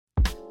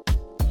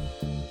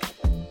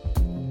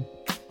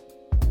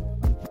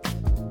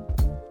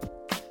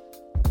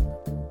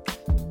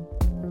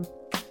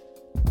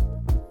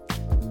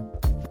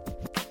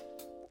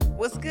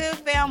good,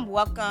 fam?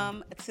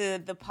 Welcome to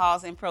the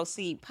Pause and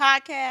Proceed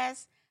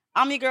podcast.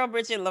 I'm your girl,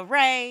 Bridget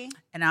LeRae.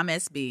 And I'm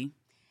SB.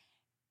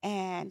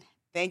 And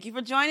thank you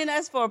for joining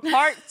us for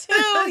part 2,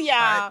 y'all.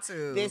 Part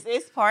 2. This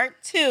is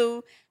part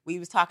 2. We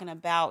was talking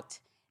about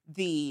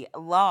the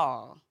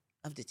Law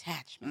of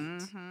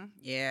Detachment. Mm-hmm.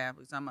 Yeah, we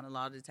was talking about the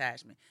Law of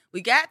Detachment.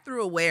 We got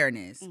through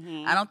awareness.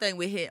 Mm-hmm. I don't think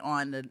we hit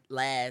on the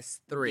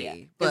last 3.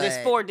 Because but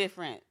there's 4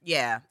 different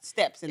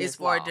steps in this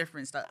law. It's 4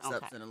 different steps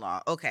in the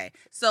law. Okay.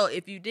 So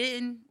if you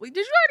didn't, did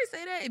you already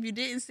say that? If you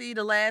didn't see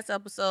the last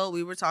episode,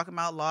 we were talking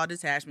about Law of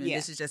Detachment. Yeah.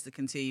 This is just a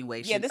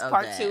continuation. Yeah, this is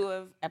part 2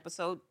 of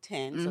episode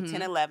 10. Mm-hmm. So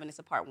 10, 11 is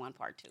a part 1,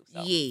 part 2.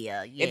 So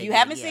yeah. If you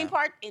haven't seen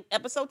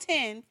episode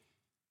 10,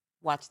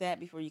 watch that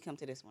before you come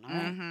to this one, all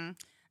right? Mm-hmm.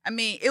 I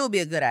mean, it would be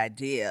a good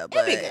idea,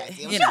 but it'd be a good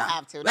idea. You don't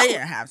have to. But you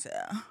don't have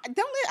to.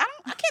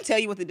 I can't tell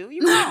you what to do.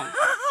 You're grown.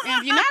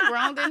 And if you're not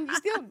grown, then you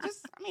still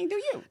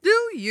do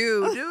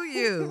you. Do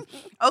you.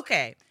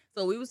 Okay.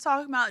 So we was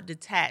talking about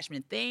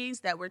detachment, things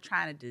that we're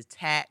trying to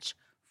detach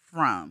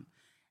from.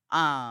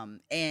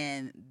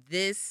 And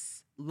this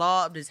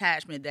law of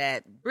detachment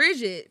that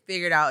Bridget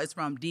figured out is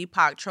from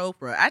Deepak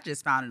Chopra. I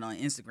just found it on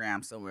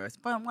Instagram somewhere. It's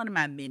from one of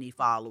my many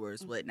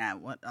followers,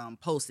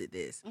 posted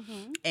this.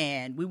 Mm-hmm.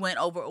 And we went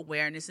over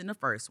awareness in the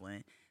first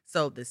one.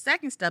 So the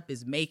second step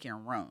is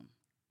making room.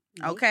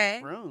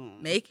 Okay,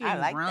 making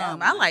room.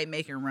 I like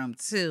making room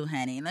too,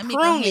 honey. Let me go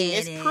ahead.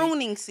 It's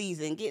pruning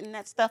season, getting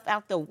that stuff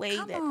out the way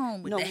that no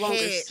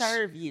longer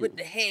serve you. With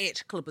the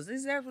hedge clippers,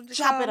 is that what they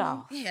chop call it them?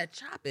 off? Yeah,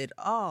 chop it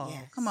off.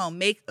 Yes. Come on,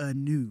 make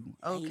anew.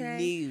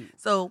 Okay.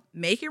 So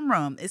making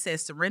room. It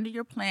says surrender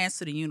your plans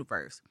to the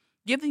universe.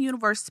 Give the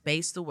universe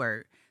space to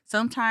work.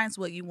 Sometimes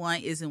what you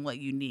want isn't what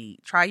you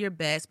need. Try your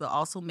best, but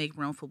also make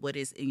room for what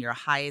is in your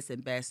highest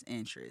and best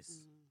interest.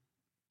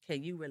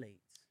 Can you relate?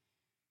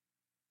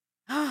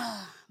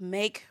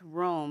 Make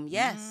room.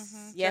 Yes.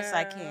 Mm-hmm, yes,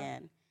 I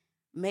can.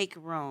 Make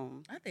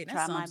room. I think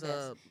that sums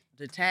up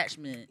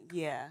detachment.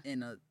 Yeah.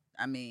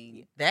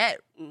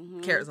 That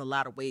carries a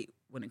lot of weight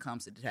when it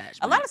comes to detachment.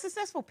 A lot of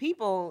successful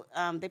people,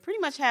 they pretty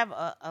much have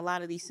a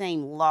lot of these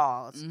same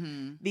laws.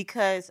 Mm-hmm.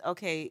 Because,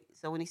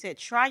 so when he said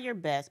try your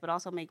best, but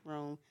also make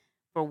room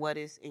for what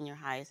is in your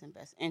highest and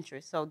best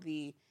interest. So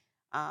the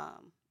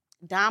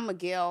Don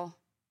Miguel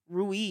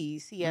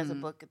Ruiz, he has a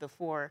book, The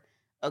 4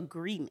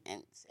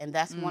 Agreements, and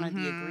that's one of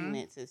the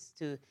agreements is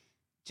to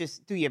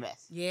just do your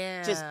best.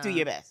 Yeah, just do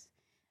your best.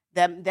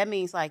 That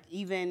means like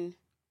even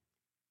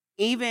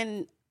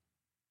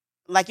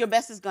like your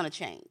best is gonna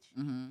change.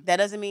 Mm-hmm. That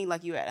doesn't mean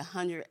like you're at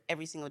 100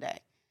 every single day.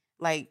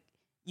 Like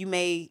you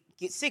may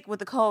get sick with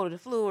the cold or the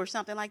flu or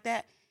something like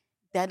that.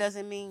 That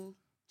doesn't mean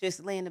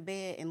just lay in the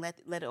bed and let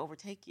it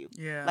overtake you.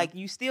 Yeah, like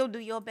you still do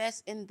your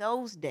best in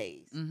those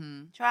days.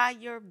 Mm-hmm. Try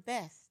your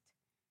best.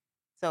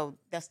 So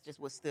that's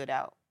just what stood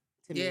out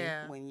to me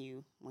when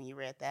you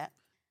read that.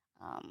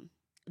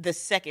 The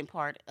second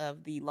part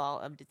of the Law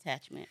of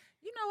Detachment.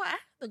 You know what? I have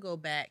to go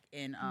back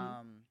and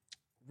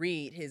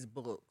read his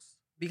books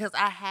because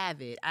I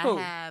have it. I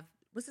have,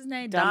 what's his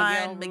name?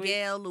 Don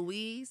Miguel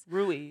Ruiz.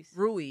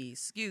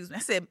 Excuse me. I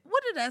said,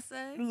 what did I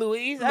say?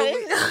 Louise.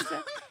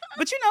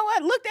 But you know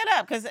what? Look that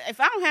up because if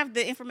I don't have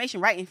the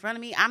information right in front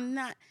of me, I'm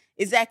not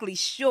exactly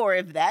sure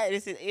if that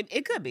is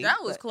it could be.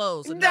 That was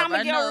close. Don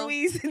Miguel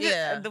Ruiz,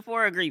 the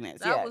 4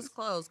 Agreements. That was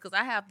close because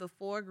I have the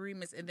 4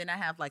 Agreements and then I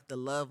have like the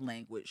love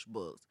language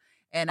books.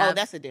 And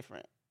that's a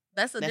different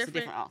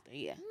author.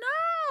 Yeah.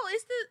 No,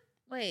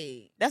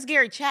 wait. That's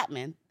Gary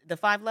Chapman. The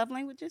 5 Love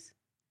Languages.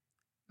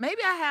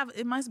 Maybe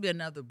it must be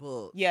another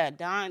book. Yeah,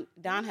 Don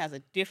has a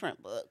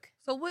different book.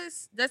 So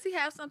does he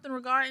have something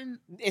regarding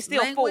it's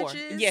still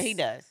languages? 4. Yeah, he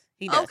does.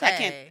 Okay. I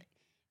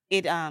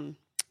can't.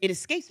 It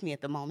escapes me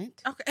at the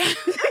moment. Okay.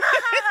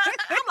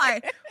 I'm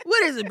like,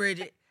 what is it,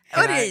 Bridget?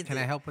 Can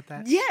I help with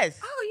that? Yes.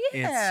 Oh,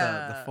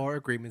 yeah. It's the 4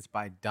 Agreements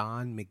by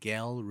Don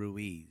Miguel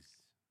Ruiz.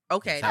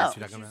 Okay. That's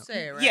what you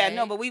said, right? Yeah,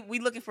 no, but we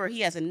looking for,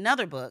 he has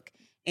another book,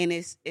 and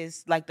it's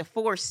like the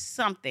 4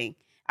 something.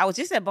 I was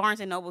just at Barnes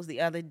 & Noble's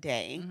the other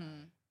day,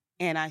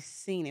 and I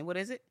seen it. What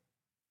is it?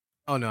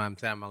 Oh, no, I'm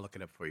going to look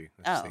it up for you.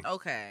 Let's see.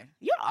 Okay.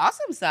 You're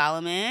awesome,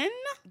 Solomon.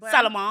 But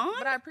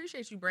I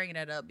appreciate you bringing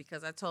that up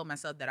because I told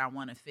myself that I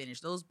want to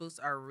finish. Those books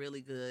are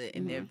really good,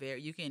 and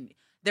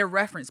they're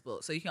reference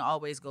books, so you can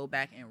always go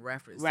back and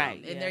reference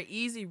them. And they're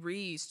easy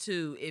reads,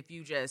 too, if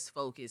you just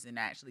focus and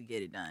actually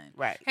get it done.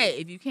 Right. Hey,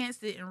 if you can't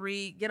sit and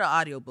read, get an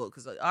audiobook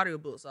because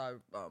audiobooks are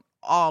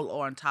all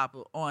on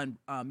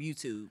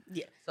YouTube.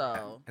 Yeah.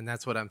 So. And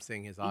that's what I'm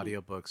seeing, his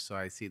audiobooks. So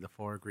I see the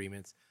 4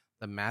 Agreements,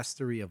 The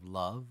Mastery of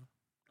Love.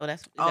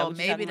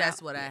 Maybe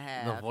that's what I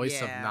have. The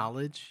Voice of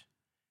Knowledge,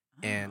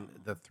 and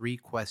The 3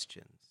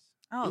 Questions.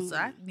 Oh, so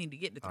I need to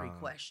get the 3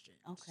 questions.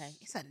 Okay,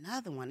 it's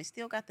another one. It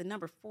still got the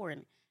number 4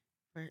 in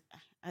it.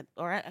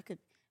 I could.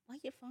 Why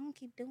your phone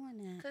keep doing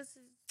that? Because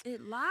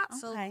it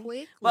locks so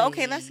quickly. Well,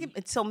 okay, let's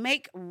get. So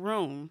make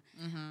room.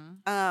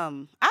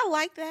 Mm-hmm. I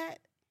like that.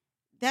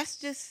 That's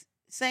just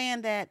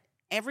saying that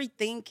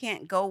everything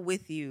can't go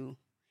with you.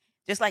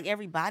 Just like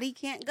everybody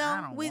can't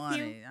go with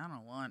you. I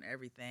don't want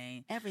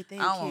everything. Everything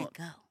can't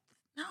go.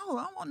 No,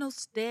 I don't want no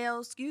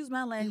stale, excuse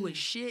my language,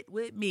 shit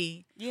with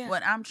me Yeah.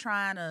 when I'm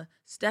trying to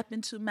step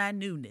into my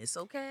newness,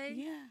 okay?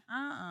 Yeah.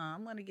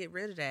 I'm going to get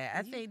rid of that. I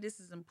Yeah. think this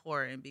is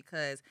important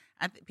because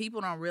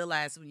people don't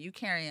realize when you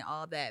carrying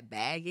all that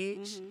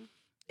baggage,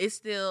 it's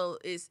still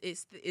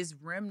it's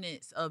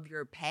remnants of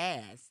your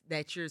past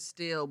that you're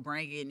still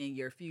bringing in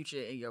your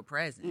future and your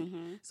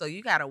present. So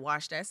you got to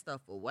wash that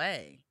stuff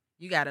away.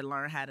 You got to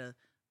learn how to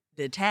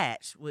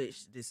detach,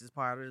 which this is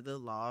part of the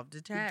law of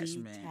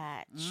detachment.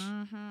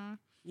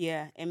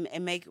 Yeah, and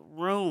make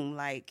room.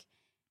 Like,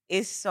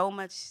 it's so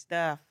much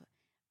stuff.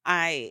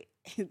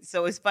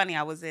 So it's funny.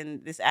 I was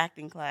in this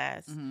acting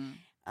class.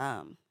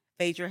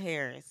 Phaedra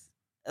Harris,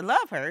 I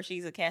love her.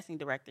 She's a casting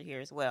director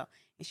here as well,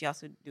 and she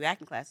also do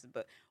acting classes.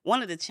 But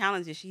one of the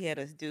challenges she had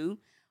us do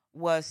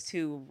was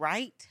to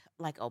write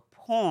like a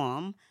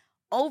poem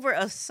over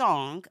a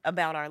song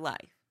about our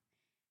life.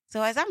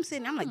 So as I'm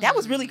sitting, I'm like, that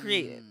was really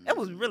creative. That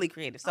was really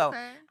creative. So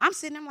I'm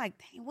sitting, I'm like,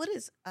 dang, what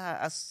is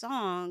a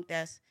song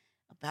that's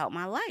about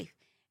my life?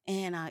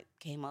 And I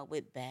came up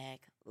with Bag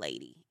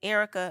Lady,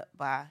 Erykah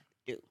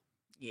Badu.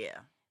 Yeah.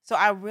 So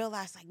I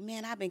realized, like,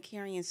 man, I've been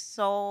carrying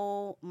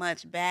so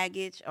much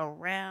baggage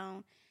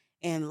around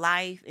in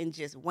life and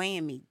just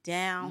weighing me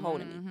down,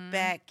 holding me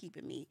back,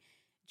 keeping me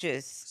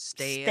just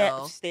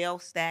stale,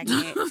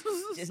 stagnant,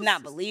 just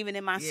not believing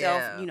in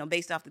myself,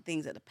 based off the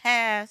things of the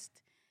past.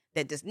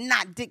 That does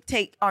not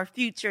dictate our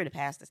future. The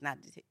past does not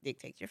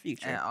dictate your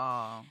future at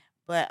all.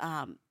 But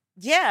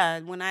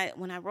when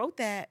I wrote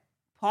that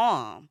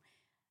poem,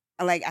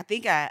 like I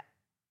think I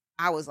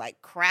was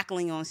like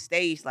crackling on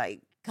stage,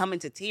 like coming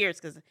to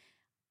tears because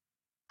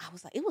I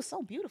was like, it was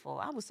so beautiful.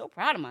 I was so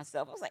proud of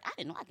myself. I was like, I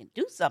didn't know I could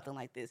do something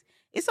like this.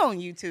 It's on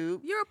YouTube.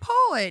 You're a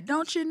poet,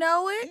 don't you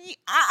know it? See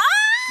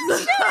what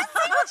you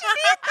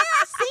did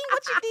there? See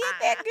what you did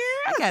there,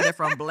 girl? I got it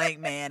from Blank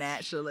Man,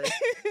 actually.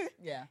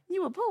 Yeah.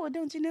 You a poet,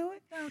 don't you know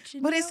it? Don't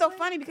you But know it's so it?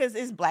 funny because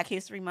it's Black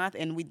History Month,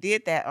 and we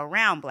did that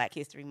around Black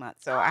History Month.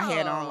 So I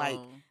had on like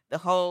the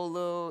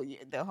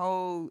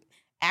whole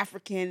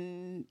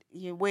African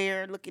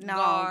wear, looking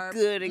all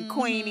good and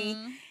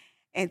queeny,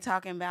 and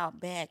talking about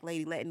Bag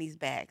Lady, letting these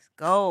bags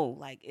go.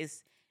 Like,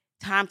 it's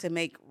time to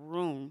make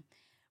room.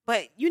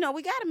 But we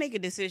got to make a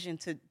decision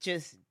to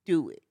just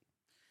do it.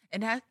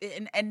 And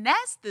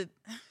that's the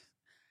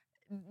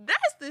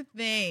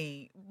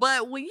thing.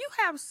 But when you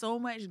have so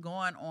much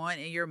going on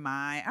in your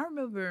mind, I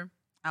remember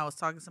I was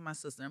talking to my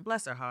sister, and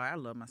bless her heart, I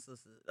love my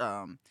sister.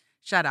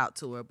 Shout out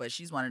to her, but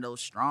she's one of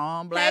those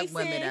strong Black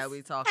women that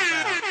we talk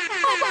about.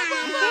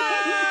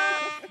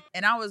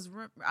 And I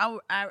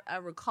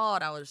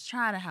recalled I was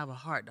trying to have a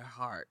heart to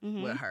heart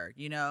with her,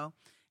 and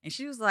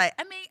she was like,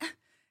 I mean,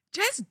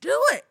 just do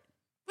it.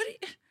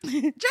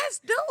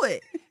 Just do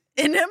it.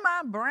 And in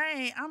my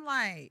brain, I'm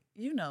like,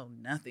 you know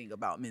nothing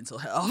about mental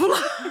health. You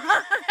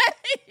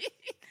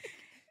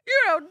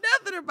know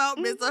nothing about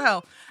mental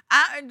health.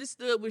 I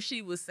understood what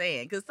she was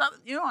saying. Because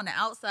you're on the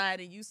outside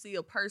and you see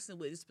a person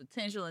with this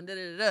potential and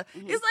da-da-da-da.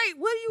 It's like,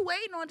 what are you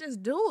waiting on?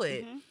 Just do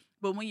it.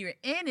 But when you're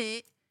in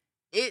it,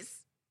 it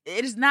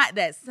is not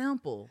that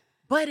simple.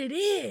 But it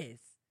is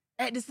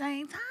at the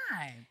same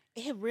time.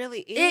 It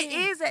really is. It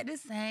is at the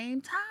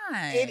same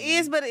time. It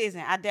is, but it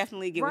isn't. I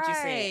definitely get what you're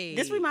saying.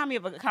 This reminds me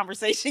of a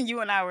conversation you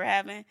and I were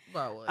having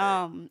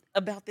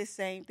about this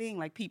same thing.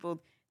 Like,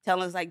 people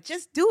telling us, like,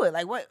 just do it.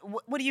 Like,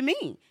 what do you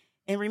mean?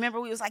 And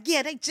remember, we was like,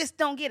 yeah, they just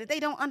don't get it.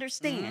 They don't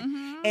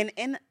understand.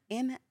 And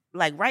in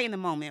like right in the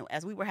moment,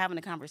 as we were having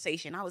a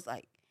conversation, I was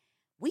like,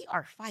 we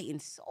are fighting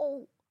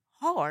so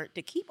hard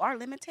to keep our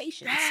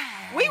limitations.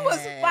 We was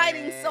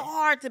fighting so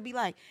hard to be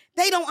like,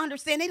 they don't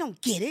understand, they don't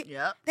get it.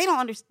 They don't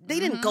understand. They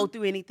didn't go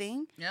through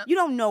anything. You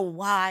don't know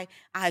why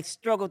I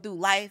struggle through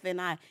life and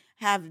I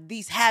have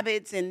these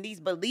habits and these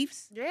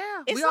beliefs.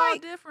 It's we all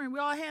different. We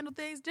all handle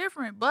things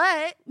different,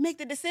 but make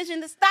the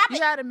decision to stop it. You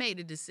got to make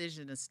the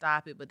decision to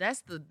stop it. But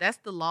that's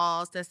the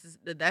laws. That's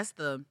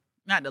the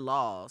not the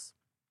laws.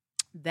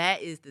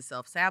 That is the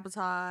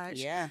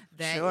self-sabotage.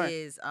 That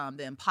is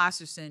the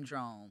imposter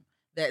syndrome.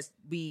 That's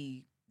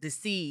the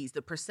seeds,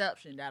 the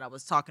perception that I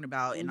was talking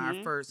about in our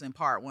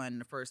part 1,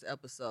 the first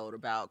episode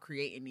about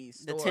creating these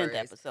stories. The 10th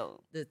episode.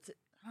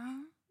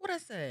 What'd I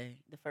say?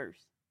 The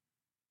first.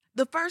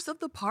 The first of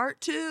the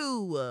part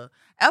 2.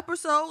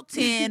 Episode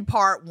 10,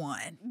 part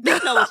 1. We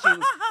know what you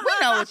mean.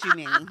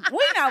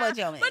 We know what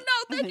you mean. But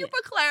no, thank you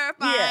for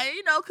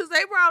clarifying, because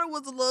they probably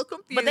was a little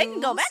confused. But they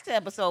can go back to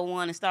episode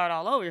 1 and start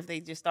all over if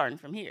they just starting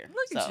from here.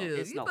 Look at you.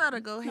 You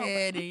better go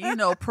ahead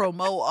and,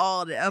 promote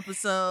all the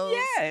episodes.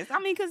 Yes. I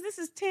mean, because this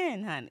is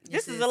 10, honey.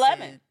 This is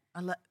 11.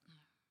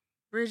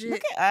 Bridget,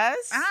 look at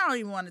us. I don't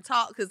even want to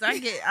talk because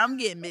I'm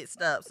getting mixed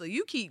up. So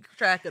you keep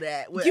track of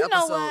that. What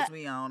episodes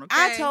we on? Okay.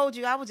 I told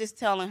you. I was just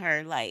telling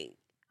her, like,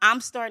 I'm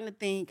starting to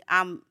think.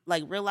 I'm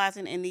like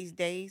realizing in these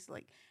days,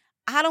 like,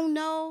 I don't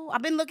know.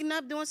 I've been looking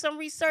up, doing some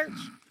research,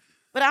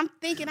 but I'm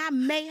thinking I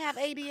may have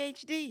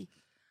ADHD.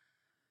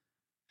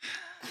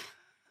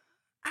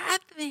 I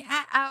think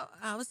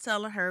I was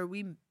telling her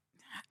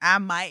I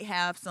might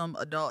have some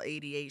adult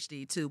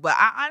ADHD too, but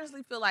I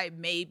honestly feel like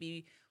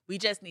maybe We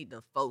just need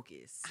to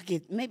focus.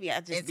 Maybe I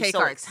just and be take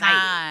so our excited.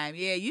 time.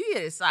 Yeah, you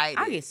get excited.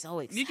 I get so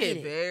excited. You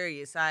get very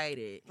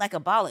excited. Like a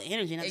ball of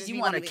energy. And you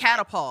want to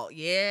catapult.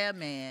 Yeah,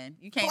 man.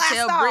 You can't blast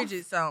tell off.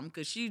 Bridget something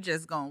because she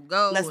just going to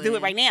go. Let's do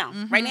it right now.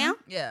 Right now?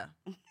 Yeah.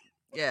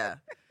 Yeah.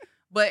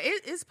 But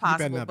it's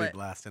possible. You better not but be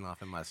blasting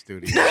off in my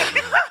studio.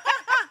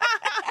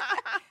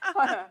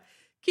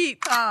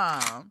 Keep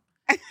calm.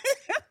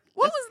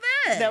 What was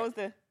that? That was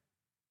the...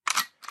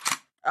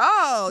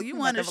 Oh, you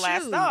want to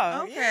blast shoot.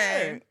 off.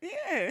 Okay.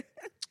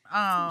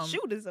 Yeah.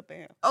 Shoot is up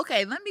there.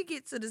 Okay, let me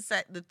get to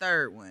the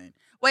third one.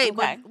 Wait,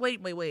 Okay. but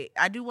wait.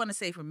 I do want to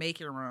say for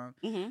making room,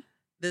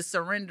 the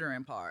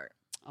surrendering part.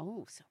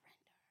 Oh, surrender.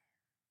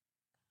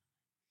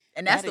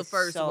 And that's That the is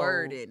first so-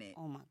 word in it.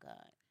 Oh my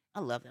God. I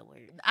love that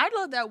word. I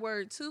love that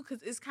word too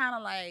because it's kind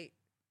of like,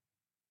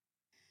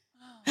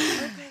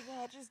 okay,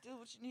 God, just do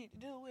what you need to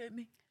do with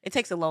me. It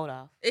takes a load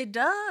off. It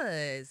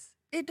does.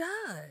 It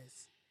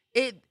does.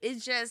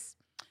 It's just,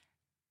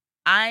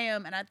 I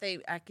am, and I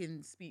think I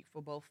can speak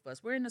for both of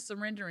us. We're in a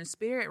surrendering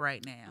spirit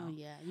right now. Oh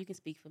yeah, you can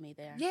speak for me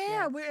there. Yeah,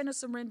 Yes. we're in a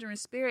surrendering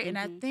spirit. And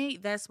I Mhm.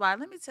 think that's why,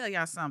 let me tell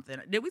y'all something.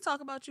 Did we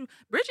talk about you?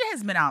 Bridget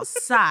has been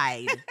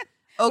outside.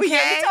 Okay.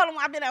 Yeah, you told him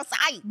I've been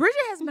outside. Bridget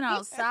has been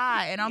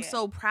outside, and I'm Yeah.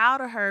 so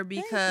proud of her Thank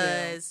you.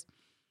 because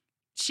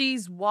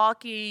she's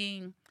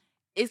walking.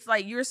 It's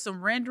like you're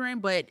surrendering,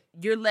 but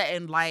you're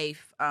letting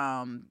life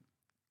come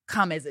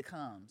as it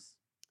comes,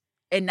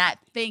 and not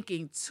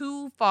thinking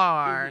too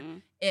far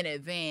Mhm. in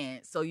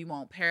advance, so you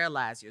won't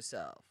paralyze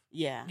yourself.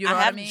 Yeah, You know I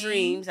what I have mean?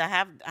 dreams. I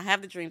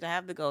have the dreams. I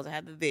have the goals. I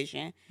have the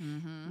vision.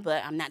 Mm-hmm.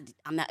 But I'm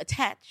not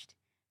attached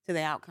to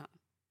the outcome.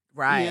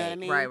 Right, You know what I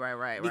mean?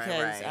 right.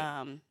 Because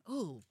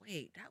Oh,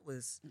 wait, that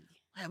was.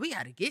 Well, we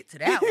got to get to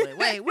that one.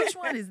 Wait, which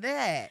one is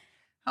that?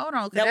 Hold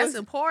on, because That that's was-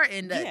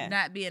 important. That yeah.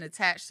 not being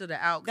attached to the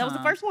outcome. that was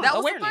the first one. That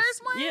was Awareness. the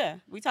first one. Yeah,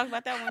 we talked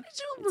about that How one. did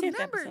you the 10th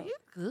remember? episode. You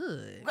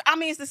good. I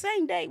mean, it's the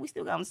same day. We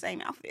still got on the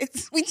same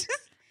outfits. We just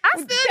I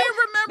still didn't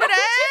remember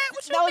that.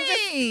 What that you was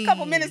just mean? a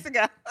couple minutes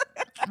ago.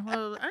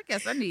 Well, I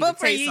guess I need But to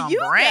for take you, some you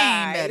brain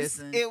guys,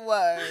 medicine. it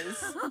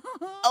was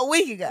a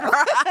week ago.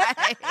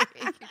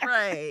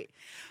 right.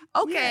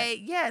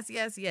 Okay. Yes.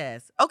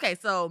 Okay.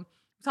 So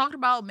we talked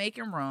about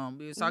making room.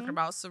 We were talking Mhm.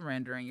 about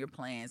surrendering your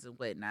plans and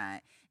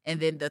whatnot. And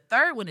then the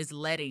third one is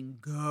letting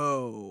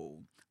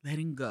go.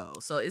 Letting go.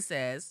 So it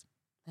says,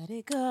 Let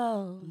it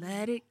go.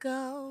 let it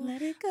go.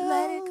 Let it go.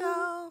 Let it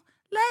go.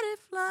 Let it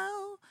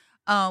flow.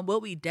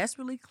 What we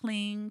desperately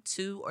cling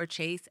to or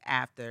chase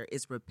after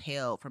is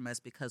repelled from us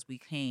because we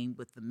cling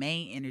with the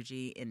main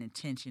energy and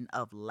intention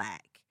of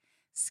lack,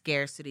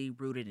 scarcity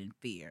rooted in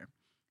fear.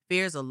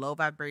 Fear is a low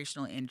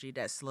vibrational energy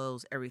that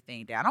slows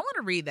everything down. I want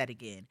to read that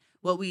again.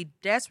 What we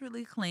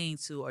desperately cling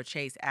to or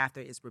chase after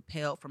is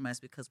repelled from us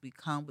because we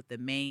come with the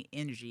main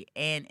energy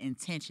and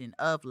intention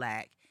of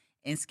lack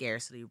and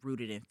scarcity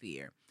rooted in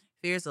fear.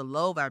 Fear is a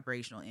low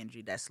vibrational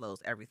energy that slows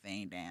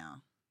everything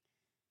down.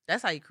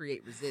 That's how you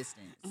create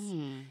resistance.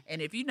 Mm.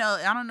 And if you know,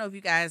 I don't know if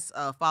you guys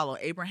follow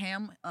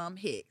Abraham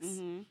Hicks.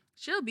 Mm-hmm.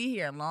 She'll be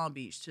here in Long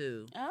Beach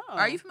too. Oh.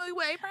 Are you familiar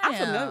with Abraham? I'm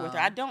familiar with her.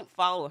 I don't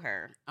follow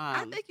her.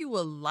 I think you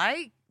will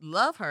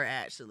love her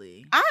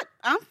actually.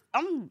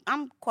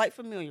 I'm quite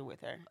familiar with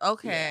her.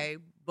 Okay,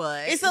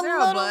 but It's a is there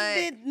little but?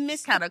 bit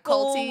mystical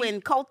culty?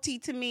 and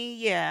culty to me.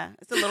 Yeah,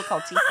 it's a little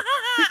culty.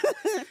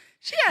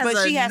 She has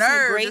but a she has some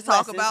nerve great to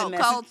talk lessons about and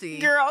messages. culty.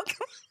 Girl.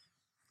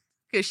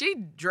 Because she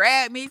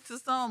dragged me to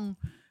some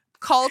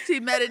culty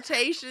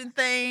meditation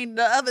thing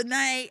the other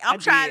night. I'm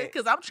trying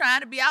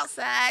to be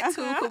outside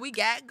too because we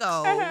got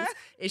goals. And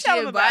she Tell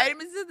 'em about invited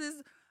me to this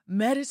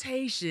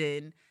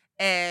meditation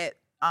at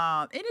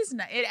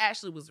it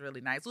actually was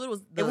really nice. It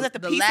was at the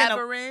the Peace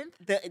Labyrinth.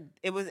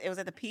 It was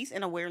at the Peace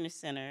and Awareness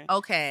Center.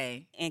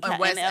 Okay. In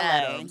West LA.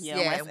 Adams.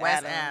 Yeah, in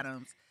West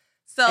Adams.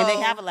 So and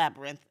they have a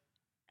labyrinth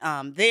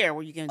there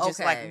where you can just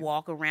Okay. like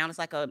walk around. It's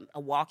like a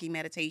walking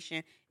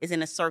meditation. It's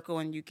in a circle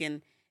and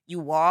you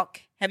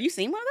walk. Have you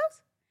seen one of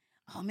those?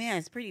 Oh man,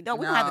 it's pretty dope.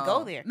 We don't have to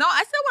go there. No,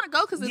 I still want to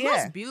go because it Yeah.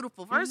 looks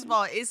beautiful. First of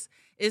all, it's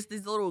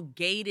this little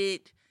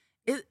gated.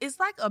 It's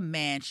like a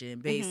mansion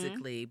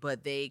basically,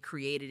 but they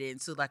created it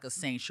into like a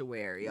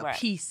sanctuary, a Right.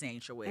 peace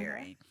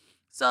sanctuary.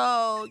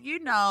 So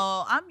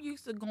I'm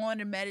used to going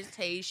to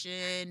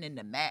meditation and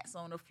the mats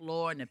on the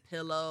floor and the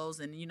pillows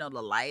and the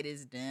light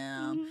is dim.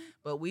 Mhm.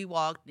 But we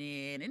walked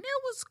in and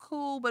it was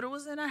cool, but it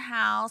was in a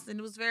house and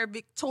it was very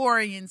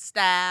Victorian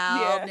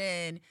style. Yeah.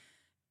 And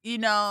we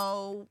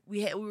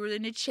were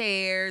in the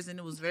chairs and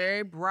it was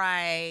very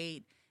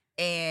bright.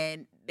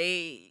 And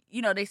they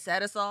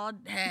sat us all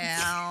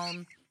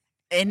down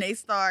and they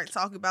start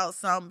talking about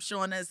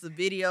showing us a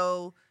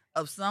video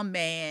of some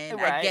man,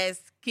 I Right.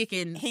 guess,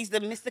 kicking. He's the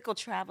mystical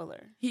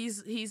traveler.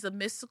 He's a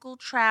mystical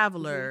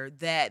traveler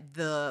that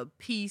the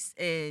Peace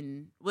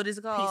and what is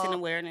it called? Peace and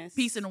Awareness.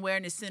 Peace and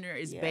Awareness Center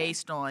is Yeah.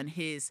 based on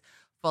his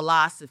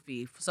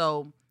philosophy.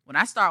 So when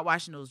I start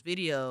watching those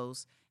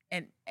videos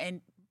and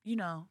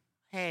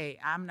hey,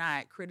 I'm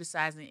not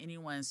criticizing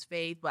anyone's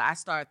faith, but I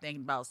started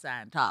thinking about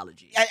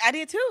Scientology. I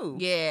did too.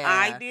 Yeah.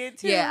 I did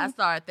too. Yeah, I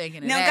started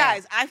thinking of now, that.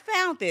 guys, I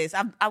found this.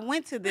 I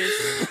went to this.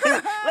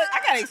 Look, I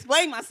got to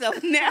explain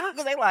myself now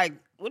because they like,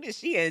 what is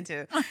she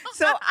into?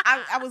 So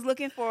I was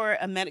looking for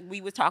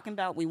we were talking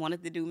about, we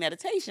wanted to do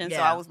meditation. So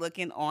I was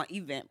looking on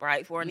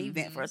Eventbrite for an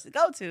event for us to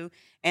go to.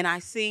 And I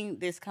seen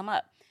this come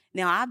up.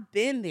 Now, I've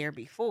been there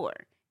before.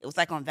 It was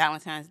like on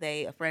Valentine's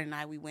Day. A friend and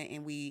I, we went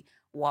and we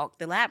walked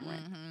the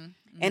labyrinth.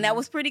 And that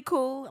was pretty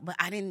cool. But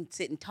I didn't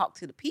sit and talk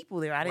to the people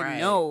there. I didn't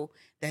know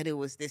that it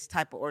was this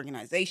type of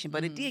organization.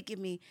 But it did give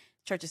me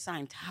Church of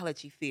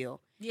Scientology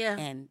feel. Yeah.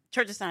 And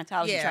Church of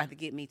Scientology tried to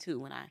get me too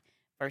when I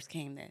first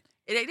came there.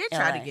 They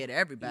try to get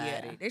everybody.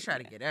 Yeah. They try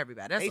to get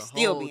everybody. That's they a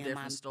still whole be in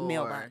different my story.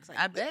 Mailbox. Like,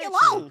 I bet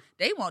you.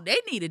 They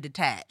need to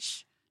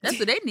detach. That's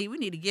what they need. We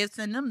need to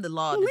send them the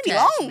law of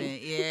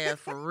detachment. Yeah,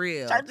 for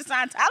real. Church of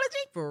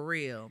Scientology? For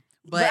real.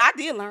 But I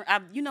did learn.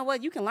 You know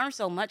what? You can learn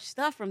so much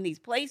stuff from these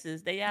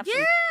places. They have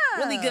some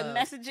really good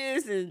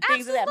messages and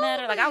things of that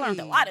matter. Like I learned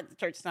a lot at the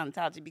Church of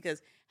Scientology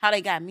because how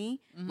they got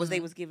me was they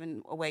was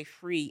giving away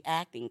free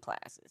acting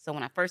classes. So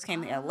when I first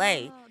came to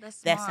LA,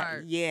 that's how,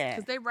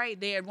 because they right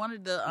there. One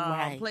of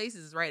the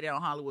places right there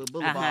on Hollywood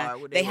Boulevard.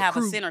 Where they have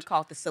a center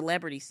called the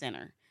Celebrity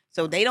Center.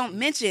 So they don't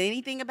mention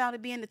anything about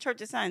it being the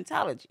Church of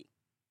Scientology.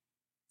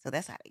 So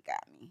that's how they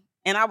got me.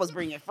 And I was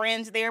bringing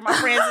friends there. My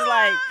friends was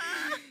like,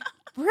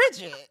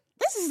 Bridget,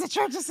 this is the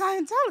Church of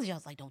Scientology. I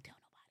was like, don't tell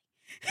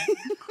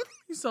nobody.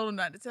 You told them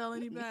not to tell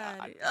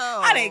anybody.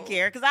 I didn't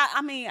care because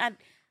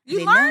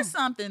you learned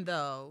something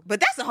though.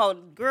 But that's a whole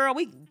girl.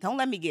 Don't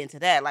let me get into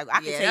that. Like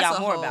I can tell y'all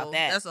more about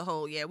that. That's a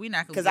whole. Yeah, we're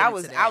not because I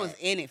was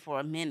in it for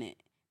a minute.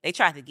 They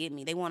tried to get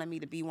me. They wanted me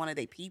to be one of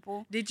their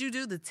people. Did you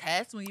do the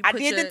test when you? I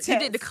did the test. You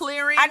did the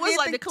clearing. What's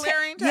like the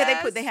clearing test?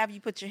 Yeah, they have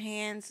you put your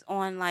hands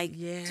on like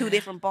 2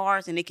 different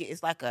bars, and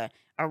it's like a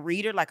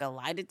reader, like a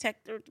lie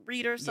detector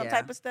reader, some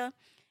type of stuff.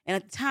 And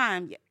at the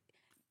time,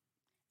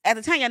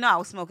 y'all know I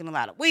was smoking a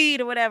lot of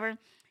weed or whatever.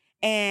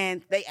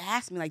 And they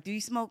asked me like, "Do you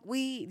smoke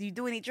weed? Do you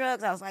do any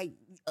drugs?" I was like,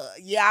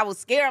 "Yeah." I was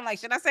scared. I'm like,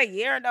 "Should I say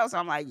yeah or no?" So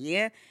I'm like,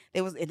 "Yeah."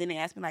 And then they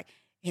asked me like,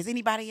 has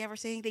anybody ever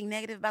said anything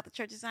negative about the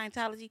Church of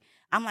Scientology?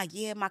 I'm like,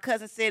 yeah, my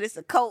cousin said it's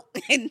a cult.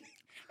 and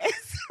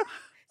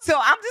so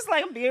I'm just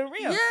like, I'm being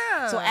real.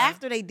 Yeah. So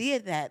after they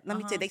did that, let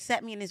me tell you, they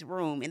sat me in this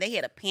room and they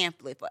had a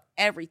pamphlet for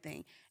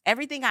everything.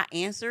 Everything I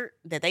answered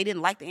that they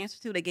didn't like the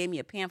answer to, they gave me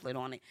a pamphlet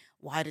on it.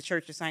 Why the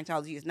Church of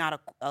Scientology is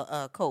not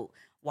a cult.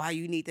 Why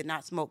you need to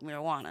not smoke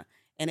marijuana.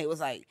 And it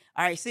was like,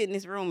 all right, sit in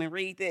this room and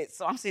read this.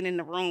 So I'm sitting in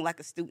the room like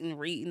a student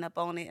reading up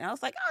on it. And I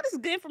was like, oh, this is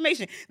good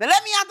information. Then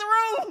let me out the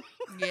room.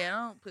 Yeah,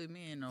 don't put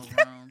me in no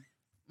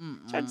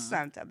room. Church of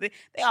Scientology.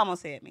 They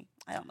almost had me.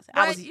 I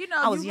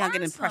was young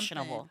and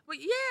impressionable. But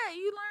yeah,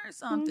 you learned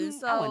something.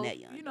 So I wasn't that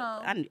young.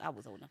 I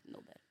was old enough to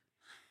know better.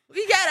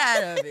 You got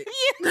out of it.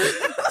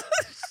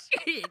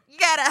 Shit, you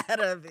got out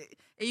of it.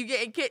 And you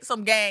get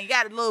some gang. You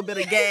got a little bit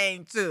of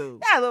gang too.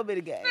 Got a little bit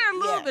of gang. A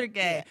little bit of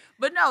gang. Yeah.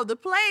 But no, the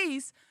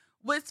place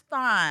was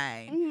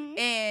fine.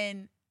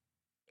 And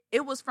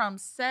it was from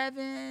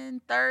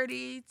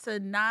 7:30 to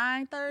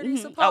 9:30,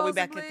 supposedly. Oh, we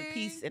back at the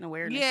Peace and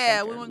Awareness Center.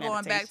 Yeah, we were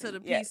going back to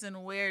the Peace and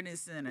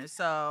Awareness Center.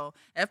 So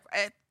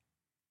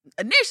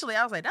initially,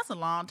 I was like, that's a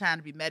long time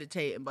to be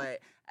meditating. But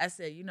I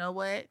said, you know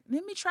what?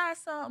 Let me try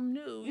something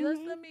new.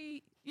 Let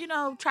me,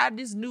 try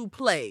this new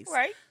place.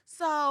 Right.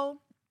 So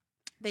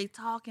they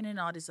talking and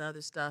all this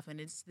other stuff. And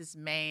it's this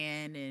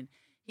man and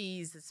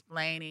he's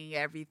explaining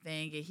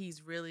everything. And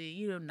he's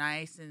really,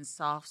 nice and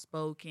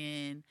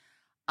soft-spoken.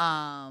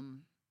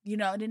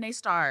 Then they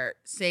start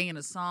singing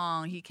a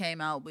song. He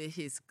came out with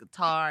his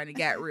guitar and it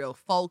got real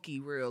folky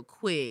real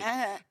quick.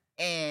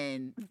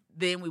 And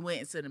then we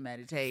went into the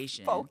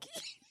meditation. Folky.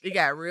 It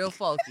got real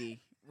folky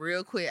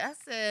real quick. I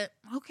said,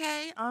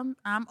 okay, I'm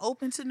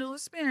open to new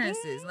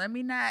experiences. Let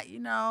me not,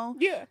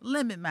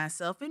 limit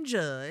myself and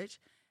judge.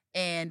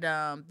 And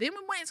then we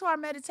went into our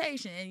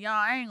meditation and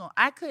y'all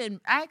I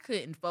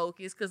couldn't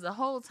focus because the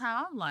whole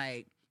time I'm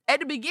like, at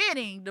the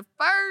beginning,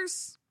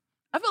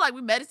 I feel like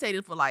we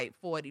meditated for like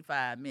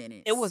 45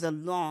 minutes. It was a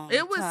long time.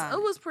 It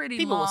was pretty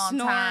People long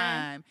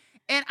time.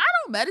 And I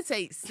don't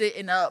meditate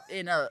sitting up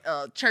in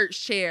a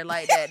church chair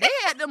like that. They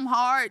had them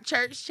hard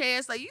church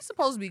chairs. Like, you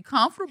supposed to be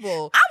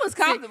comfortable. I was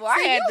comfortable. I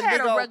had the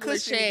big a old regular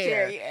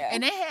chair. Yeah.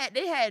 And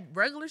they had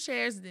regular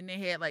chairs, and then they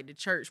had like the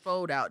church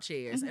fold-out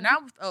chairs. And I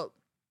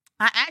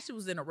actually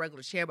was in a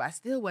regular chair, but I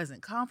still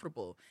wasn't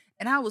comfortable.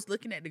 And I was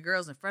looking at the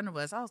girls in front of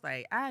us. I was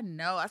like, I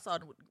know. I saw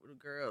the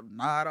girl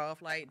nod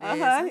off like this.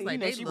 I was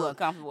like, she wasn't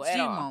comfortable at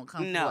all. She wasn't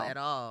comfortable at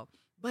all.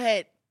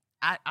 But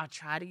I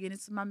tried to get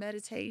into my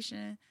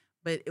meditation,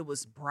 but it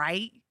was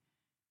bright.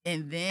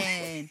 And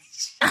then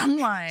I'm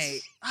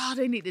like, oh,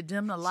 they need to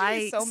dim the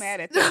lights. She's so mad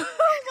at them. I'm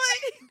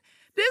like,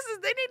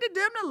 they need to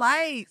dim the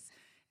lights.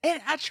 And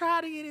I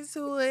tried to get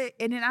into it,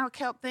 and then I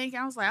kept thinking,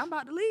 I was like, I'm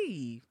about to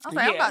leave. I was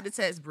like, I'm about to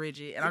text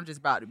Bridget, and I'm just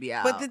about to be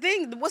out. But the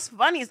thing, what's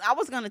funny is I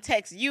was going to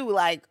text you,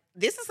 like,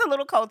 this is a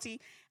little culty.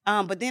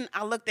 But then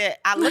I looked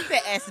at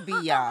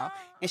SB, y'all,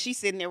 and she's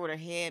sitting there with her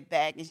head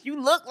back, and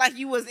you look like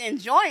you was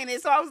enjoying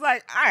it. So I was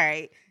like, all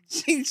right,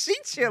 she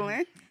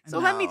chilling. So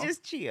let me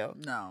just chill.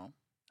 No.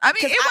 I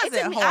mean, it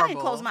wasn't horrible. I didn't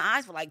close my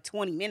eyes for like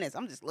 20 minutes.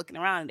 I'm just looking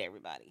around at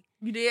everybody.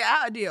 You did?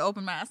 I did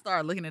open my eyes. I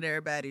started looking at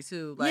everybody,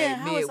 too,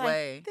 like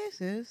midway. Like, this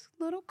is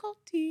a little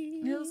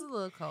culty. It was a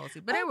little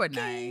culty, but they were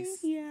nice.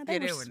 Yeah, they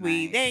were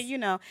sweet. Nice.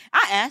 They,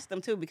 I asked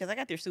them, too, because I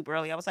got there super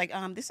early. I was like,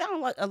 this sounds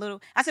like a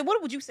little... I said,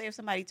 what would you say if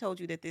somebody told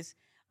you that this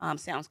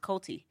sounds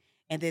culty?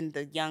 And then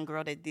the young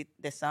girl that did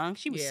the song,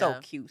 she was so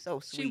cute, so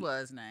sweet. She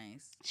was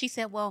nice. She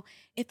said, well,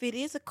 if it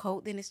is a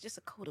cult, then it's just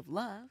a cult of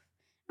love.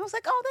 I was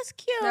like, oh, that's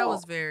cute. That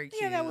was very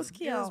cute. Yeah, that was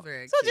cute. It was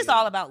very so cute. Just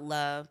all about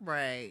love.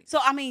 Right. So,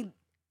 I mean,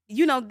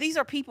 these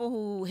are people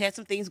who had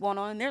some things going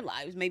on in their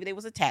lives. Maybe they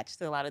was attached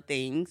to a lot of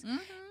things. Mm-hmm.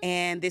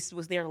 And this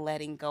was their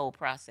letting go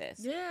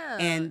process. Yeah.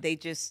 And they're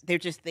just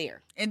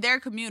there. In their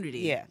community.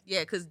 Yeah.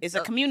 Yeah, because it's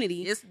a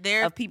community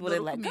of people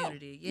that let go.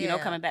 Yeah.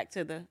 Coming back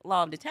to the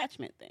law of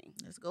detachment thing.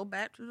 Let's go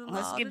back to the law of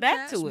detachment. Let's get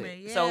back to it.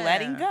 Yeah. So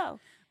letting go.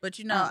 But,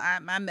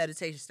 my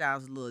meditation style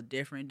is a little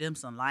different. Dim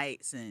some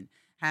lights and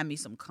have me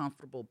some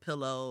comfortable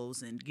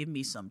pillows and give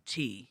me some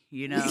tea,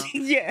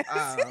 Yes.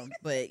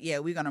 But yeah,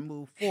 we're gonna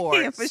move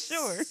forward. Yeah, for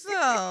sure.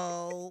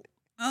 So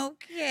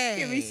okay.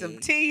 Give me some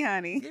tea,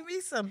 honey. Give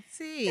me some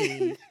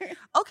tea.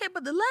 Okay,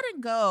 but the letting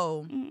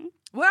go,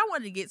 where I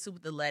wanted to get to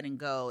with the letting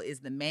go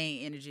is the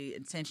main energy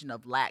intention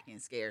of lack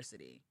and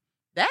scarcity.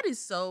 That is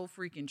so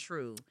freaking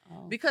true.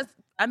 Oh. Because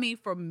I mean,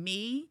 for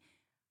me,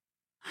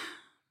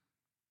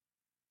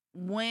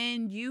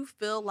 when you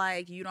feel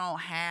like you don't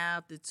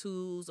have the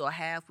tools or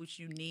have what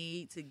you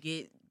need to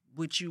get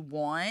what you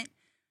want,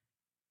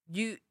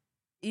 you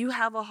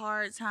have a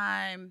hard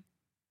time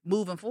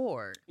moving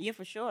forward. Yeah,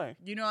 for sure.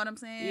 You know what I'm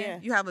saying? Yeah.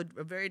 You have a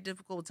very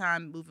difficult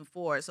time moving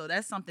forward. So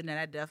that's something that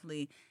I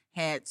definitely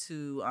had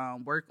to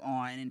work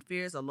on. And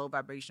fear is a low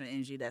vibrational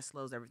energy that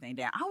slows everything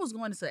down. I was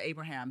going to say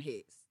Abraham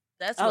Hicks.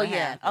 That's what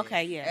happened.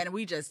 Okay, yeah. And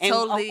we just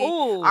totally,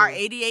 our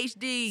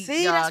ADHD,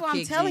 see, that's what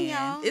I'm telling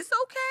y'all. It's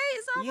okay.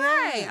 It's all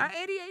right. Our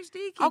ADHD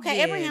kicked in.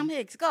 Okay, Abraham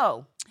Hicks,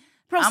 go.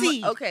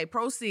 Proceed.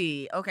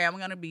 Proceed. Okay, I'm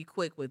going to be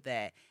quick with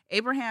that.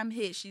 Abraham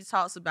Hicks, she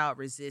talks about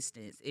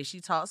resistance. And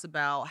she talks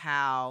about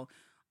how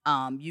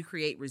you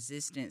create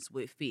resistance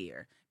with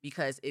fear.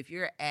 Because if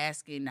you're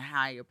asking the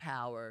higher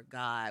power,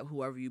 God,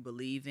 whoever you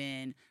believe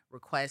in,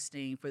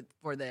 requesting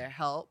for their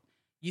help,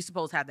 you're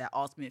supposed to have that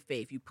ultimate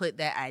faith. You put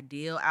that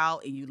ideal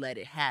out and you let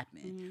it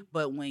happen. Mm-hmm.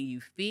 But when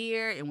you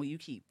fear and when you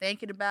keep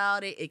thinking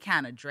about it, it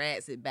kind of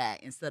drags it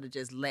back instead of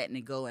just letting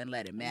it go and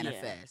let it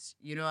manifest.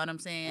 Yeah. You know what I'm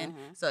saying?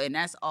 Mm-hmm. So, and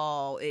that's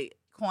all, it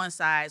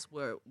coincides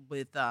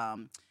with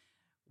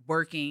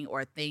working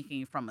or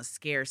thinking from a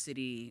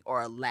scarcity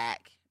or a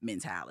lack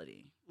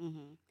mentality.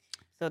 Mm-hmm.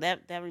 So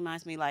that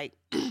reminds me like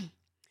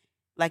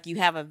you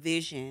have a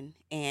vision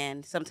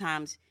and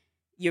sometimes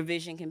your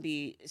vision can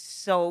be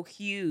so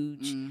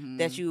huge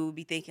that you will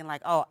be thinking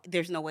like, oh,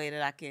 there's no way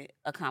that I can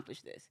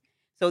accomplish this.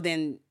 So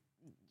then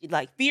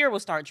like fear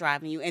will start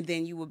driving you and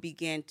then you will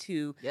begin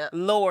to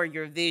lower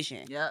your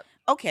vision. Yep.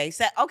 Okay.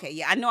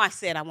 Yeah. I know I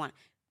said I want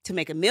to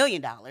make $1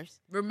 million.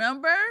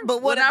 Remember?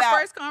 But what about our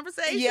first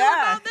conversation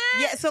about that?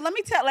 Yeah. So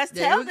let's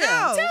tell them.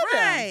 Tell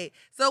right.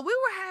 So we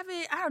were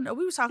having, I don't know,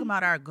 we were talking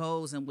about our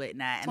goals and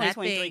whatnot. And I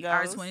think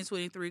our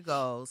 2023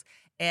 goals.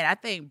 And I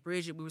think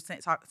Bridget, we were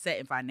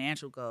setting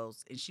financial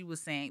goals, and she was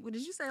saying, "Well,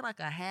 did you say like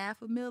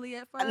 $500,000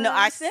 at first?" No,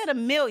 I said $1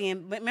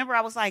 million. But remember, I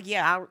was like,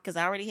 because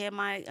I already had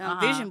my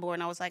vision board,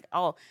 and I was like,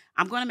 "Oh,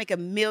 I'm going to make $1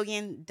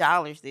 million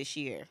this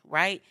year,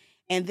 right?"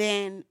 And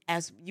then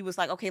as you was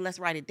like, "Okay, let's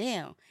write it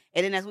down."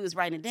 And then as we was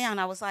writing it down,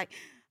 I was like,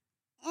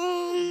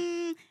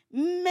 maybe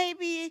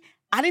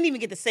I didn't even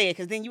get to say it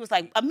because then you was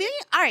like, $1 million.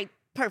 All right.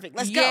 Perfect.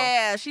 Let's go.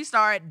 Yeah, she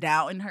started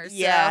doubting herself.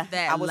 Yeah,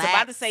 that I was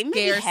about to say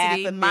maybe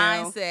scarcity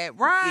mindset.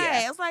 Right.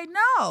 Yeah. I was like,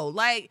 no.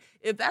 Like,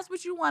 if that's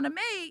what you want to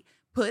make,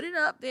 put it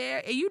up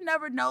there. And you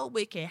never know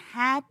what can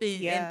happen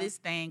in this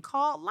thing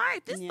called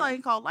life. This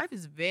thing called life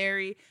is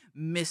very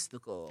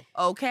mystical.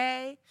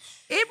 Okay?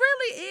 It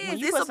really is. When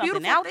you it's put a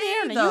beautiful out thing,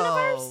 there in the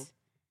though. universe,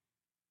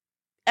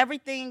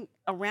 everything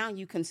around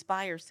you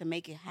conspires to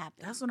make it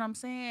happen. That's what I'm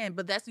saying.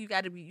 But you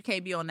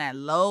can't be on that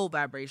low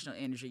vibrational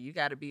energy. You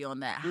got to be on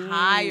that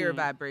higher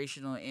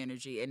vibrational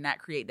energy and not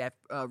create that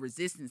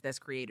resistance that's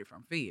created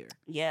from fear.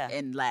 Yeah.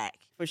 And lack.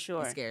 For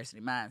sure. And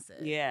scarcity mindset.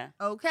 Yeah.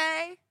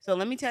 Okay. So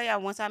let me tell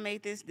y'all, once I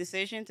made this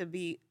decision to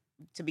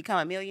become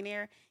a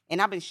millionaire,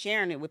 and I've been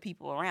sharing it with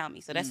people around me.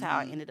 So that's how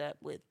I ended up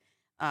with,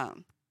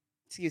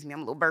 excuse me, I'm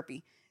a little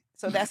burpy.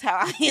 So that's how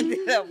I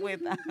ended up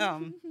with,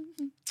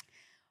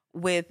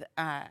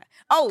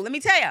 let me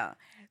tell y'all.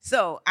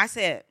 So I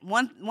said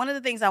one of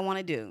the things I want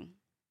to do,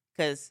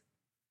 because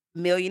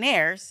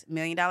millionaires, $1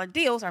 million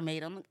deals are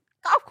made on the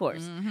golf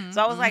course. Mm-hmm,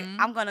 so I was like,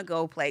 I'm gonna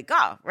go play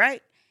golf,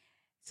 right?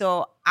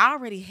 So I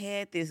already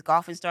had this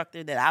golf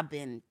instructor that I've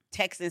been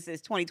texting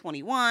since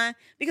 2021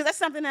 because that's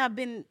something that I've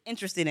been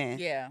interested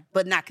in,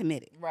 but not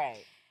committed.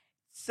 Right.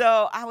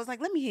 So I was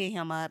like, let me hit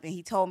him up. And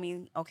he told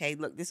me, okay,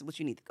 look, this is what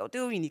you need to go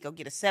do. You need to go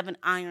get a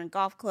 7-iron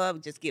golf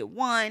club. Just get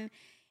one.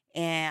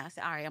 And I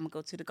said, all right, I'm going to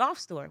go to the golf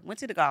store. Went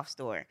to the golf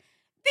store.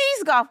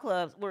 These golf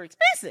clubs were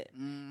expensive.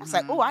 I was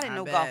like, oh, I didn't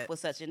know golf was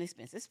such an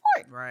expensive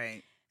sport.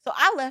 Right. So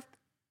I left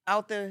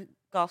out the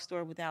golf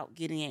store without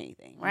getting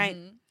anything, right?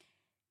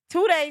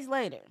 2 days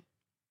later,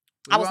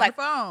 I was like,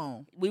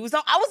 phone. I was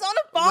on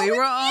the phone. We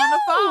were on the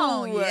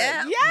phone.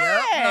 Yeah.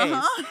 Yes. Yep.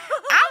 Uh-huh.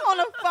 I'm on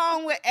the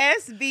phone with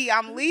SB.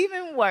 I'm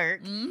leaving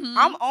work.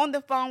 I'm on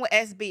the phone with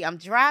SB. I'm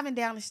driving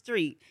down the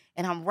street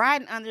and I'm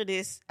riding under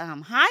this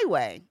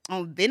highway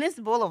on Venice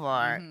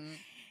Boulevard.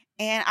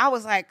 And I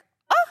was like,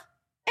 oh,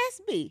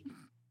 SB.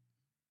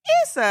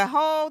 It's a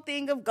whole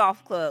thing of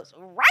golf clubs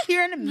right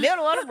here in the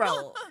middle of the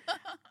road.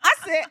 I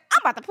said,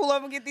 I'm about to pull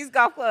over and get these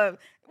golf clubs.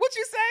 What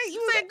you say?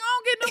 You said, go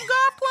and get them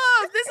golf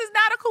clubs. This is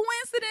not a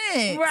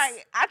coincidence.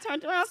 Right. I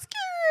turned around,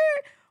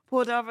 scared,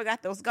 pulled over,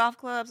 got those golf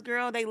clubs,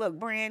 girl. They look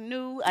brand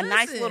new. A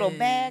nice little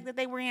bag that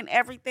they were in,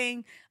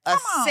 everything. A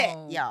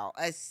set, y'all.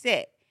 A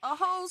set. A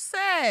whole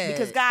set.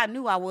 Because God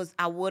knew I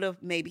would have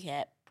maybe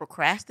had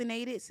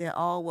procrastinated, said,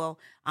 oh, well,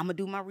 I'm going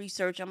to do my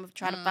research. I'm going to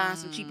try to find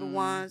some cheaper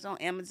ones on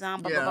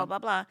Amazon, blah, blah, blah, blah,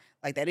 blah.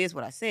 Like, that is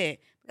what I said.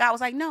 But God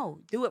was like, no,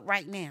 do it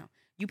right now.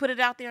 You put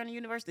it out there in the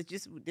universe that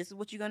this is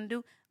what you're going to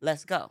do.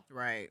 Let's go.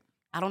 Right.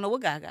 I don't know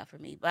what God got for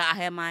me, but I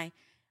had my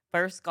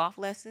first golf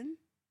lesson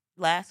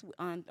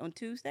on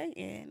Tuesday,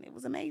 and it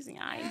was amazing.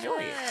 I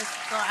enjoy it.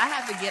 So I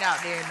have to get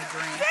out there in the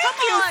green. Thank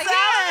you,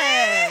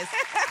 yes.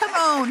 Come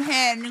on,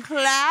 hand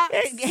clap.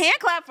 Hand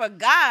clap for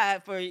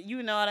God for,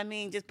 you know what I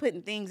mean, just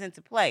putting things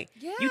into play.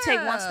 Yeah. You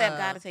take one step,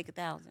 God will take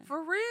 1,000.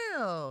 For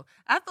real.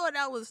 I thought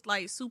that was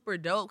like super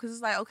dope because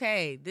it's like,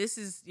 okay, this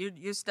is,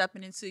 you're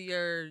stepping into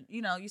you're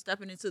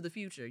stepping into the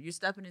future. You're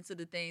stepping into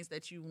the things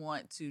that you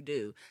want to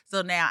do.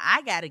 So now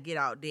I got to get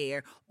out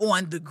there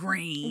on the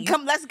green.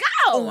 Let's go.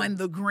 On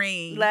the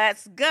green.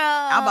 Let's go.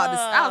 I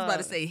was about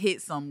to say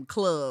hit some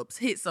clubs,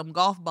 hit some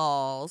golf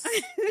balls,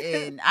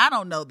 and I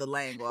don't know the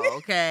lingo,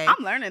 okay?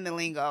 I'm learning the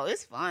lingo.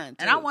 It's fun, too.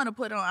 And I want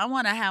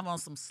to have on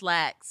some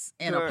slacks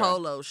and a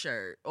polo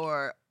shirt,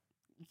 or...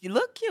 You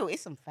look cute.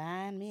 It's some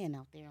fine men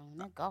out there on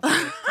that golf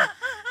course.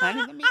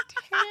 Honey, let me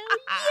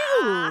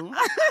tell you.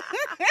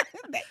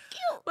 They're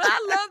cute. But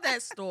I love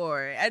that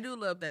story. I do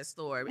love that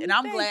story. And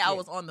I'm glad I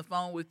was on the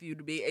phone with you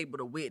to be able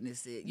to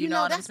witness it. You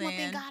know what I'm saying?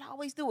 That's one thing God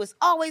always do is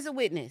always a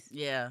witness.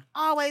 Yeah.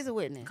 Always a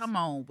witness. Come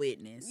on,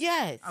 witness.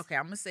 Yes. Okay,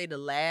 I'm going to say the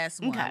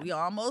last one. Okay. We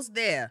almost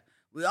there.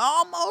 We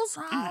almost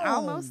home.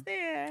 Almost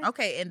there.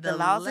 Okay, and the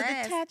Laws of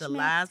Detachment. The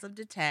Laws of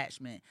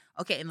Detachment.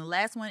 Okay, and the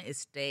last one is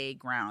stay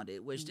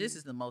grounded, which this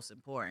is the most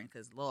important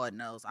because Lord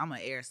knows I'm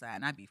an air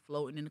sign. I be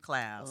floating in the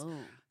clouds. Oh.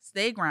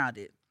 Stay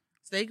grounded.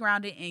 Stay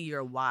grounded in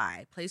your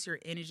why. Place your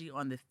energy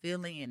on the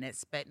feeling and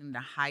expecting the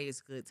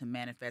highest good to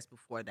manifest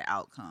before the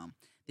outcome.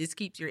 This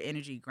keeps your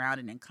energy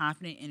grounded in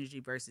confident energy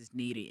versus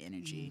needy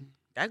energy.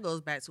 That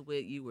goes back to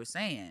what you were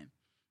saying.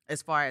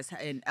 As far as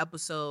in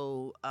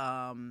episode,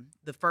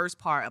 the first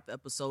part of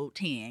episode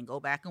 10, go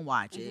back and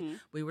watch it.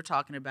 We were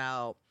talking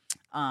about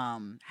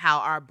how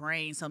our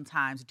brain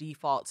sometimes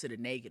default to the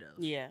negative.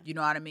 Yeah. You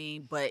know what I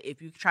mean? But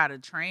if you try to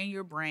train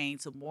your brain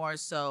to more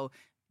so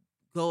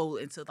go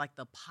into like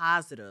the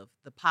positive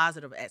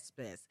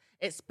aspects,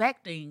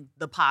 expecting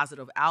the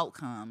positive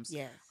outcomes.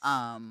 Yes.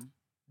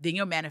 Then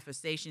your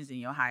manifestations and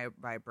your higher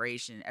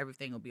vibration,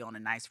 everything will be on a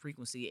nice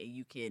frequency and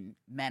you can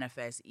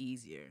manifest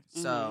easier.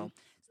 So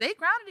stay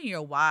grounded in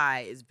your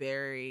why is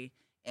very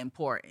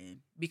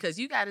important because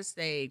you got to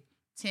stay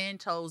 10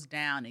 toes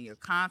down in your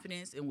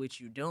confidence in what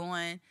you're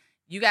doing.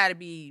 You have to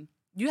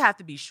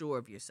be sure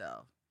of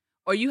yourself,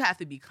 or you have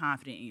to be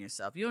confident in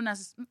yourself. You don't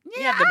necessarily,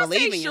 you have to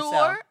believe in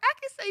yourself. I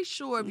can say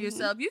sure of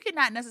yourself. You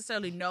cannot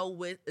necessarily know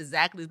what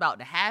exactly is about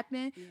to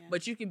happen,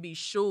 but you can be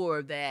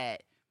sure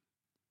that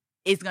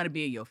it's going to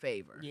be in your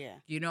favor. Yeah.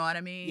 You know what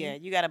I mean? Yeah,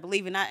 you got to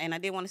believe in that. And I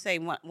did want to say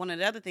one of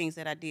the other things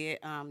that I did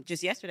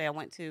just yesterday, I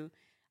went to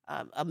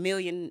a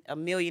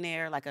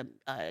millionaire, like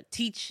a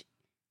teach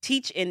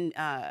and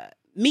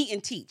meet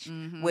and teach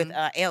with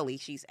Ellie.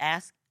 She's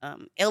asked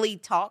Ellie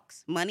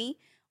Talks Money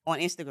on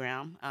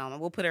Instagram.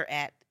 We'll put her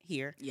at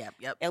here.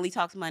 Yep. Ellie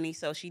Talks Money.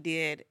 So she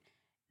did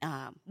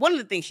one of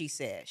the things she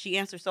said. She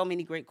answered so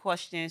many great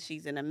questions.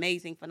 She's an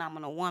amazing,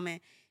 phenomenal woman.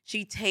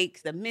 She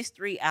takes the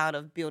mystery out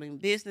of building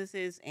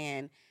businesses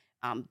and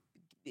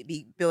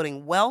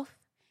building wealth.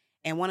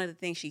 And one of the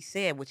things she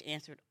said, which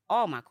answered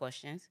all my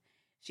questions,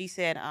 she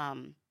said,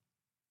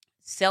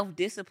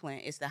 self-discipline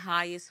is the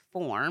highest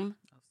form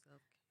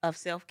of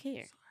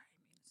self-care.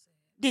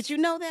 Did you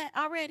know that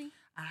already?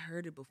 I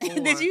heard it before.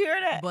 Did you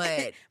hear that?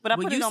 But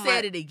when you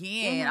said it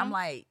again, I'm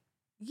like,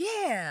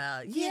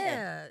 yeah.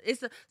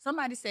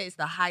 Somebody said it's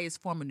the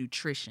highest form of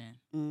nutrition.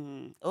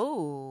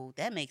 Oh,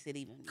 that makes it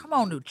even. Come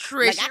on,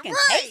 nutrition. Like I can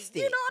taste it.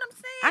 You know what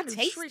I'm saying?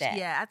 I taste that.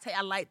 Yeah,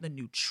 I like the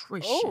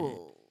nutrition.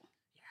 Oh,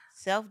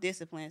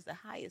 self-discipline is the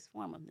highest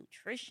form of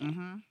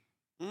nutrition.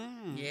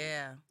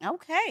 Yeah.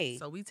 Okay.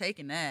 So we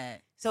taking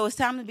that. So it's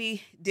time to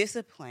be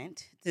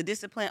disciplined, to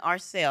discipline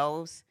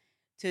ourselves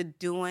to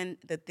doing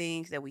the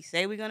things that we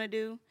say we're going to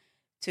do,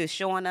 to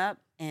showing up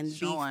and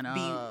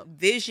be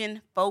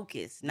vision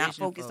focused, not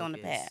focused on the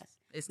past.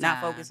 It's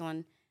not focused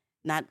on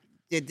not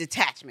the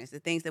detachments, the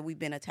things that we've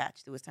been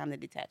attached to. It's time to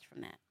detach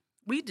from that.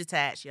 We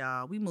detach,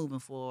 y'all. We moving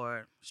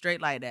forward.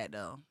 Straight like that,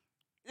 though.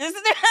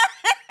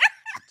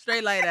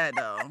 Straight like that,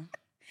 though.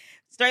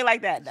 Straight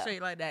like that, though.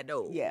 Straight like that,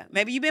 though. Yeah.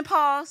 Maybe you've been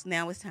paused.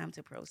 Now it's time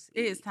to proceed.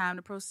 It is time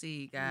to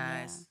proceed,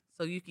 guys. Yeah.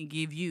 So you can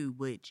give you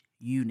what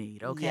you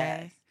need, okay?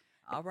 Yes.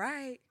 All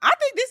right. I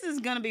think this is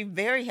going to be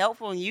very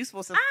helpful and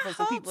useful for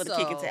some people to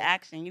kick into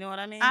action. You know what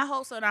I mean? I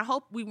hope so. And I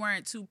hope we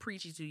weren't too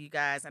preachy to you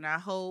guys. And I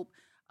hope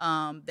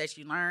that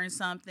you learned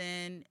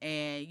something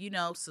and,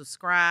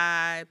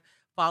 subscribe.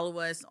 Follow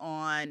us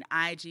on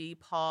IG,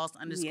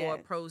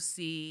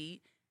 pause_proceed.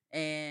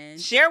 And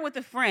share with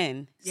a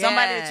friend.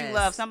 Somebody that you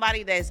love.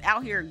 Somebody that's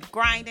out here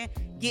grinding,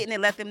 getting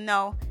it. Let them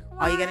know.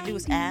 All you got to do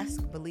is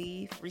ask,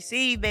 believe,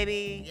 receive,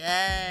 baby.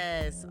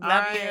 Yes.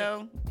 Love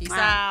you. Peace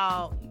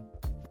out.